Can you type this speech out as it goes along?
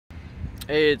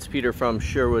Hey, it's Peter from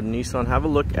Sherwood Nissan. Have a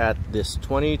look at this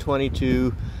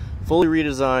 2022 fully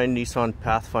redesigned Nissan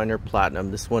Pathfinder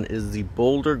Platinum. This one is the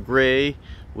Boulder Gray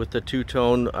with the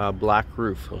two-tone black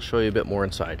roof. I'll show you a bit more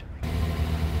inside.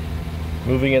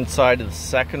 Moving inside to the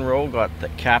second row, got the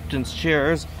captain's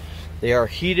chairs. They are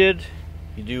heated.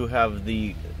 You do have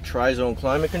the tri-zone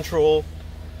climate control.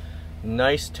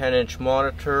 Nice 10-inch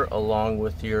monitor along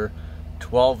with your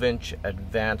 12-inch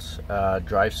advanced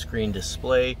drive screen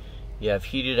display. You have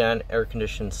heated and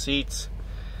air-conditioned seats,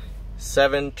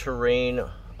 7 terrain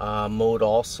mode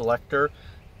all selector,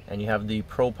 and you have the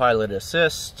Pro Pilot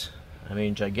Assist. I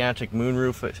mean, gigantic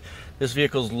moonroof. This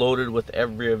vehicle is loaded with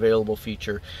every available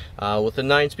feature. With a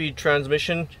 9-speed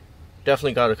transmission,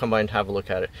 definitely got to come by and have a look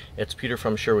at it. It's Peter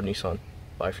from Sherwood Nissan.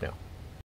 Bye for now.